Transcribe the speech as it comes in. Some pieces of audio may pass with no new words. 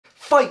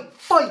Fight,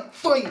 fight,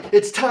 fight!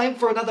 It's time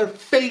for another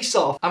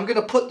face-off. I'm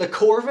gonna put the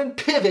Coravin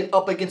Pivot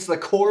up against the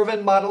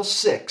Coravin Model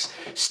 6.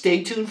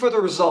 Stay tuned for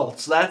the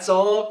results. That's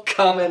all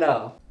coming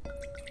up.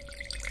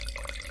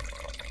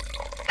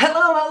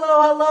 Hello,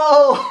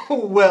 hello,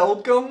 hello!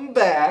 Welcome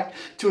back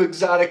to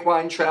Exotic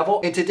Wine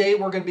Travel, and today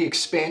we're going to be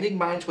expanding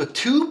minds with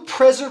two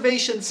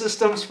preservation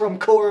systems from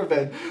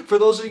Coravin. For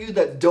those of you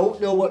that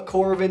don't know what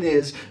Coravin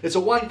is, it's a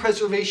wine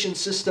preservation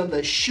system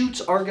that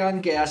shoots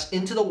argon gas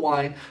into the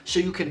wine so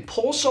you can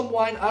pull some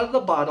wine out of the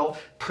bottle,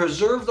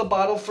 preserve the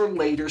bottle for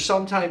later,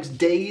 sometimes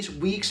days,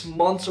 weeks,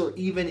 months, or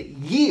even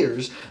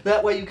years.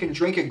 That way you can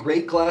drink a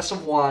great glass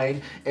of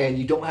wine and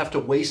you don't have to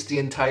waste the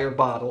entire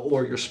bottle,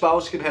 or your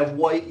spouse can have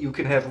white, you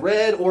can have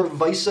red, or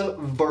vice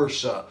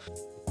versa.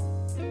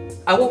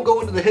 I won't go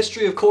into the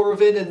history of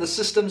Coravin and the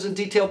systems in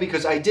detail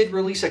because I did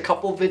release a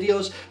couple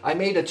videos. I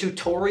made a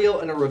tutorial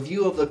and a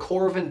review of the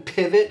Coravin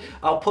Pivot.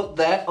 I'll put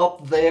that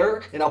up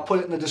there and I'll put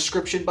it in the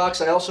description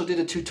box. I also did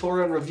a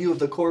tutorial and review of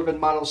the Coravin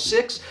Model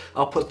 6.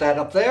 I'll put that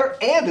up there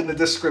and in the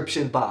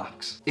description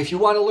box. If you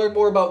want to learn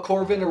more about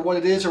Coravin or what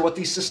it is or what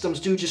these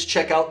systems do, just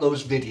check out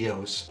those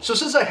videos. So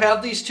since I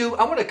have these two,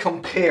 I want to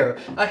compare.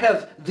 I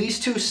have these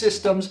two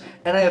systems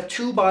and I have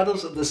two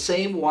bottles of the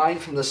same wine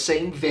from the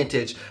same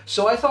vintage.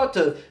 So I thought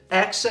to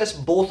access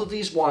both of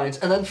these wines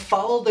and then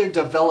follow their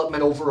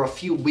development over a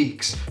few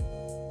weeks.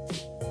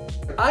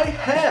 I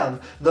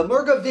have the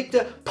Marga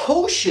Victa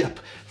Pošip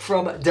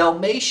from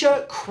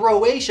Dalmatia,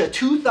 Croatia,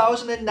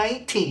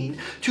 2019.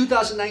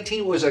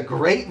 2019 was a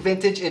great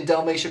vintage in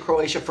Dalmatia,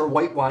 Croatia for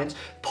white wines.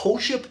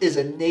 Pošip is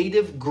a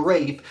native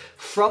grape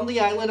from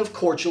the island of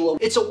Corčula.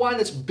 It's a wine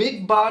that's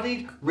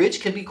big-bodied, rich,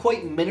 can be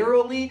quite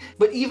minerally,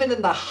 but even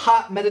in the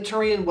hot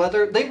Mediterranean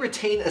weather, they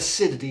retain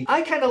acidity.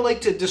 I kind of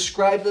like to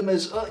describe them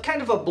as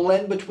kind of a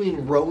blend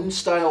between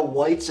Rhone-style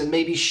whites and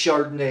maybe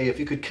Chardonnay. If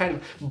you could kind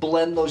of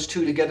blend those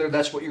two together,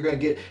 that's what you're going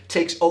to get.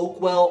 Takes oak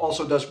well,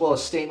 also does well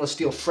as stainless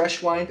steel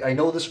fresh wine. I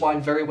know this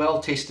wine very well,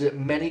 tasted it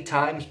many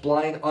times,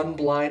 blind,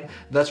 unblind.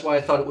 That's why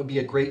I thought it would be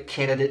a great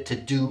candidate to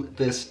do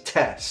this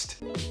test.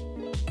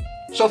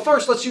 So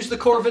first, let's use the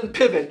Coravin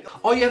Pivot.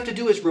 All you have to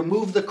do is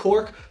remove the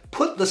cork,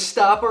 put the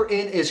stopper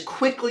in as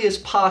quickly as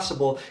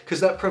possible because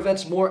that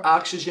prevents more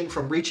oxygen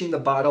from reaching the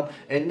bottom.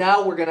 And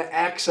now we're gonna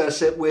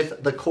access it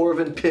with the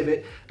Coravin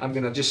Pivot. I'm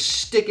gonna just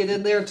stick it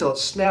in there until it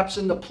snaps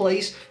into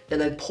place and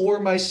then pour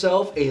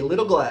myself a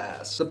little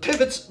glass. The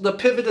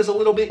pivot is a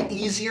little bit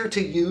easier to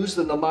use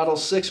than the Model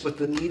 6 with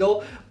the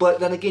needle,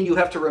 but then again, you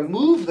have to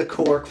remove the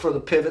cork for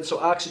the pivot so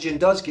oxygen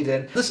does get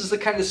in. This is the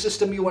kind of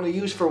system you want to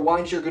use for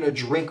wines you're going to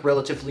drink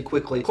relatively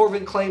quickly.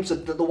 Coravin claims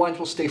that the wines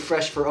will stay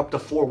fresh for up to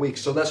 4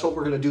 weeks, so that's what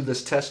we're going to do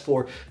this test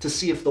for, to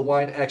see if the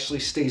wine actually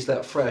stays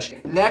that fresh.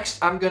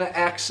 Next, I'm going to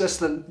access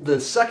the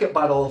second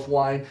bottle of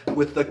wine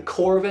with the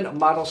Coravin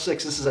Model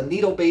 6. This is a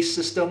needle-based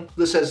system.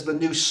 This has the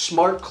new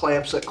smart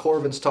clamps that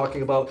Coravin's talking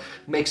about.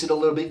 Makes it a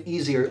little bit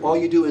easier. All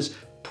you do is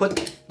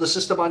put the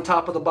system on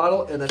top of the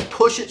bottle and then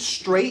push it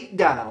straight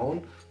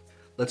down.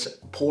 Let's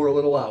pour a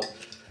little out.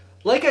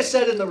 Like I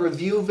said in the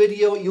review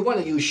video, you want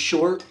to use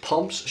short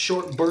pumps,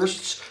 short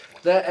bursts.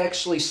 That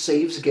actually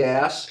saves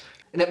gas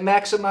and it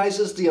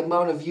maximizes the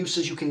amount of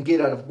usage you can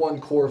get out of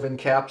one Coravin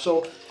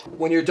capsule.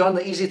 When you're done,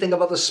 the easy thing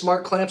about the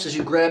smart clamps is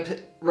you grab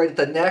right at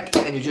the neck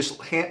and you just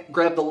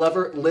grab the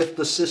lever, lift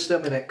the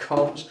system, and it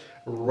comes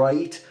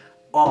right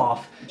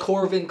off.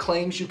 Coravin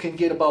claims you can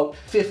get about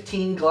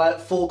 15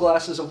 full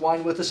glasses of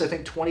wine with this. I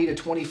think 20 to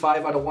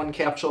 25 out of one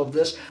capsule of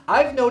this.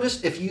 I've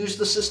noticed if you use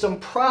the system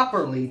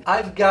properly,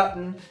 I've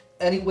gotten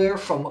anywhere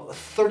from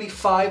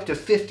 35 to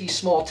 50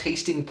 small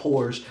tasting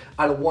pours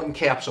out of one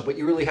capsule, but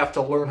you really have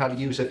to learn how to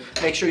use it.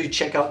 Make sure you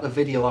check out the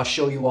video. I'll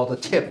show you all the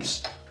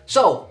tips.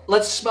 So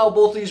let's smell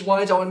both these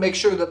wines. I want to make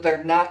sure that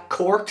they're not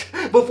corked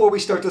before we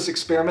start this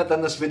experiment.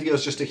 Then this video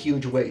is just a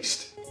huge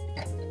waste.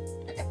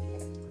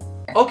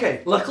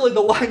 Okay, luckily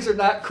the wines are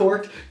not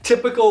corked.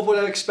 Typical of what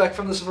I expect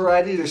from this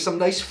variety. There's some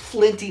nice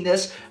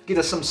flintiness, get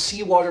us some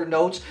seawater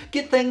notes.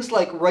 Get things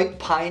like ripe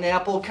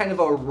pineapple, kind of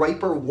a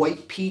riper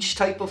white peach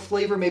type of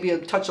flavor, maybe a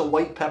touch of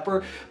white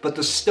pepper, but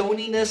the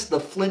stoniness, the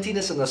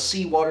flintiness, and the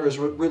seawater is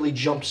what really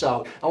jumps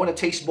out. I want to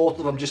taste both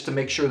of them just to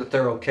make sure that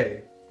they're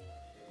okay.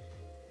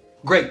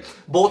 Great,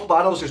 both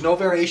bottles, there's no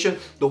variation.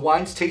 The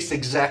wines taste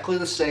exactly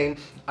the same.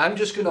 I'm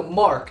just gonna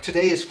mark,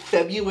 today is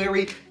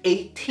February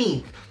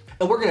 18th.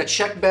 And we're going to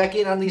check back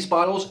in on these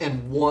bottles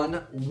in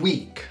 1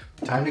 week.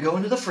 Time to go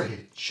into the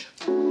fridge.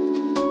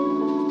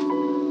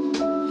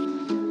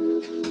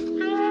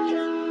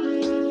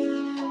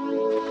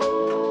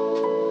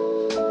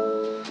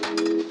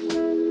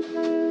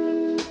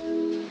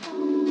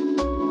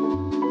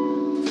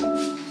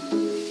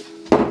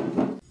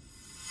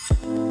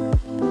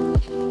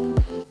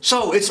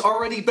 So it's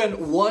already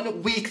been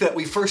 1 week that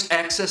we first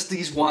accessed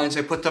these wines.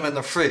 I put them in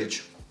the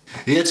fridge.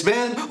 It's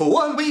been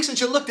 1 week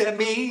since you looked at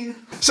me.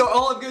 So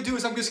all I'm gonna do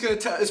is I'm just gonna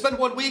it's been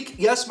 1 week.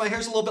 Yes, my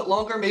hair's a little bit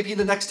longer. Maybe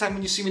the next time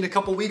when you see me in a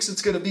couple weeks,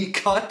 it's gonna be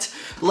cut.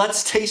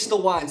 Let's taste the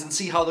wines and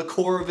see how the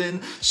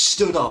Coravin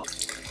stood up.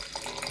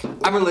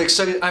 I'm really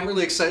excited. I'm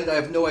really excited. I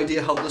have no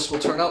idea how this will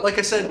turn out. Like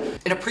I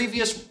said, in a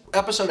previous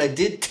episode, I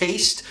did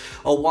taste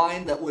a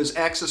wine that was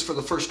accessed for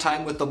the first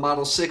time with the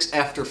Model 6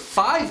 after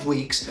 5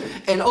 weeks.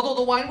 And although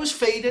the wine was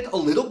faded a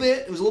little bit,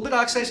 it was a little bit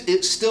oxidized,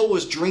 it still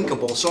was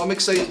drinkable. So I'm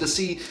excited to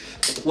see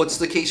what's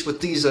the case with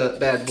these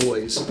bad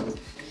boys.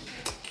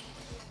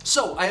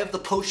 So I have the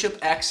Pošip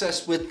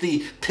access with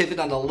the Pivot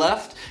on the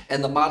left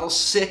and the Model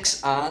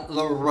 6 on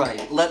the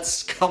right.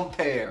 Let's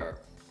compare.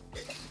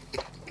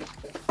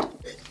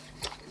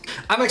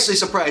 I'm actually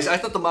surprised. I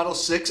thought the Model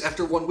 6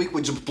 after 1 week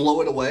would just blow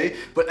it away,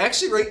 but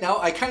actually right now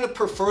I kind of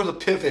prefer the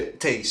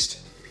Pivot taste.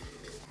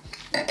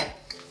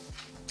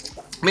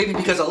 Maybe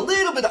because a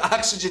little bit of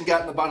oxygen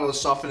got in the bottle to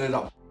soften it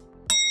up.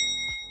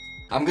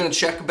 I'm gonna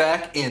check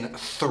back in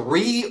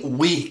 3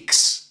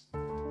 weeks.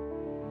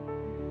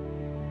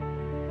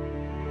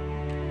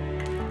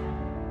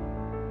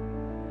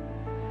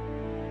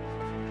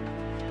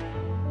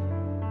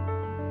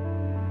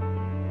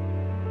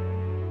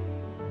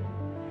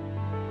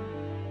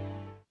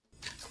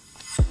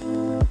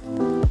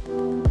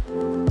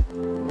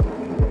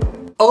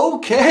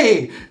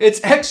 Okay, it's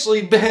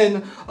actually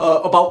been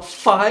about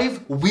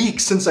 5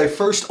 weeks since I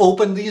first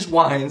opened these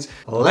wines.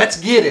 Let's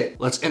get it.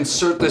 Let's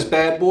insert this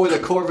bad boy, the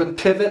Coravin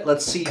Pivot.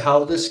 Let's see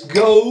how this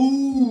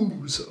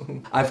goes.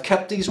 I've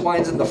kept these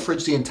wines in the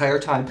fridge the entire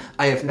time.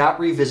 I have not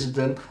revisited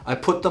them. I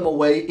put them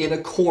away in a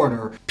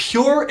corner.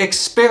 Pure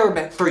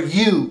experiment for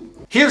you.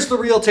 Here's the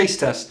real taste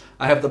test.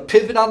 I have the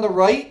Pivot on the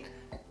right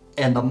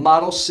and the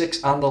Model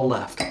 6 on the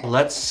left.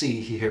 Let's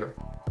see here.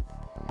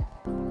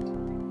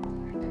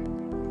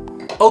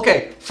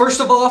 Okay,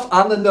 first of all,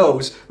 on the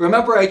nose,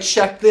 remember I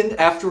checked in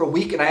after a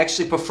week and I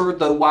actually preferred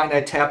the wine I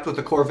tapped with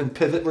the Coravin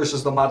Pivot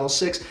versus the Model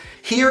 6.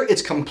 Here,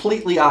 it's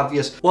completely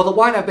obvious. While the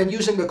wine I've been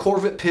using the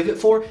Coravin Pivot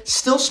for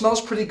still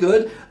smells pretty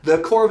good, the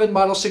Coravin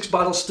Model 6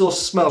 bottle still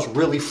smells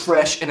really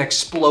fresh and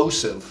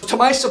explosive. To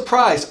my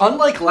surprise,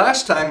 unlike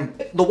last time,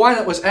 the wine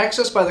that was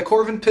accessed by the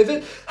Coravin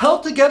Pivot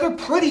held together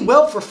pretty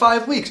well for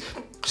 5 weeks.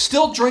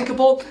 Still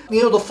drinkable.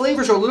 You know, the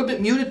flavors are a little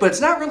bit muted, but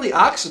it's not really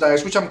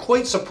oxidized, which I'm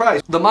quite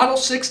surprised. The Model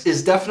 6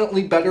 is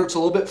definitely better. It's a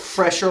little bit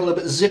fresher, a little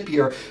bit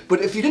zippier.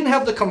 But if you didn't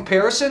have the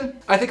comparison,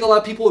 I think a lot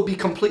of people would be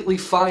completely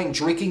fine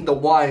drinking the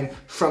wine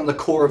from the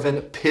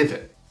Coravin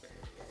Pivot.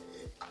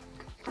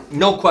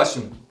 No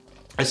question.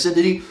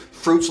 Acidity,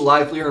 fruits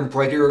livelier and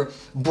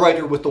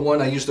brighter with the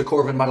one I used the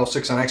Coravin Model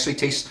 6 on. It actually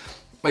tastes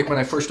like when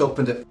I first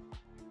opened it.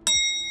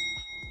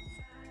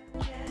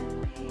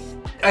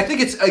 I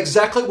think it's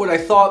exactly what I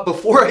thought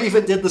before I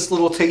even did this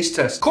little taste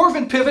test.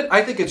 Coravin Pivot,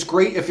 I think it's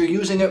great if you're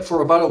using it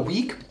for about a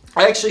week.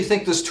 I actually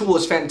think this tool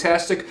is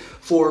fantastic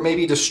for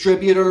maybe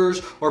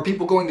distributors or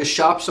people going to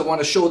shops that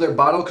want to show their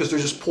bottle because they're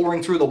just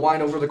pouring through the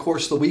wine over the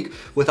course of the week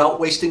without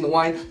wasting the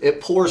wine.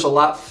 It pours a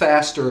lot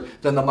faster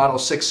than the Model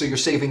 6, so you're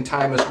saving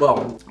time as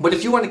well. But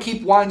if you want to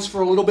keep wines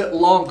for a little bit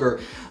longer,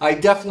 I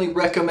definitely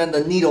recommend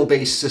the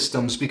needle-based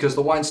systems because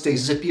the wine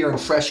stays zippier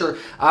and fresher.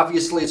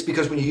 Obviously, it's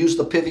because when you use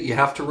the Pivot, you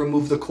have to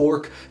remove the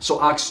cork, so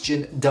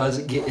oxygen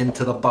does get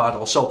into the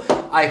bottle. So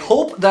I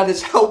hope that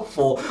is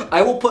helpful.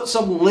 I will put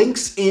some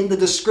links in the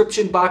description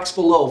box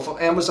below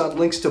for Amazon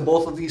links to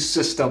both of these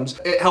systems.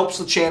 It helps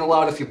the channel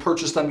out if you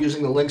purchase them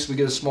using the links. We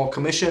get a small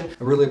commission.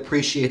 I really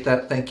appreciate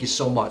that. Thank you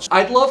so much.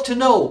 I'd love to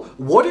know,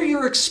 what are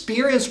your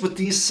experience with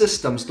these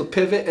systems, the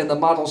Pivot and the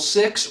Model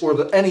 6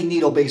 or any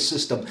needle-based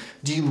system?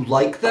 Do you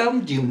like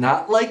them? Do you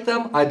not like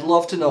them? I'd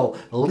love to know.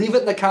 Leave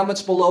it in the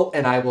comments below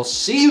and I will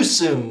see you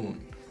soon.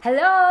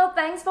 Hello,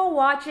 thanks for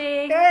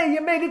watching. Hey,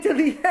 you made it to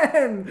the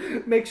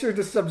end. Make sure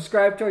to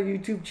subscribe to our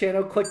YouTube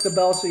channel, click the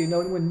bell so you know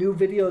when new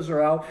videos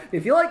are out.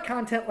 If you like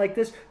content like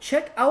this,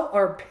 check out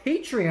our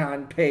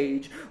Patreon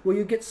page where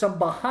you get some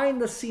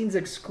behind the scenes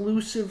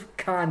exclusive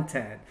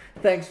content.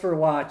 Thanks for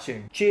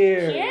watching.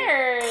 Cheers.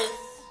 Cheers.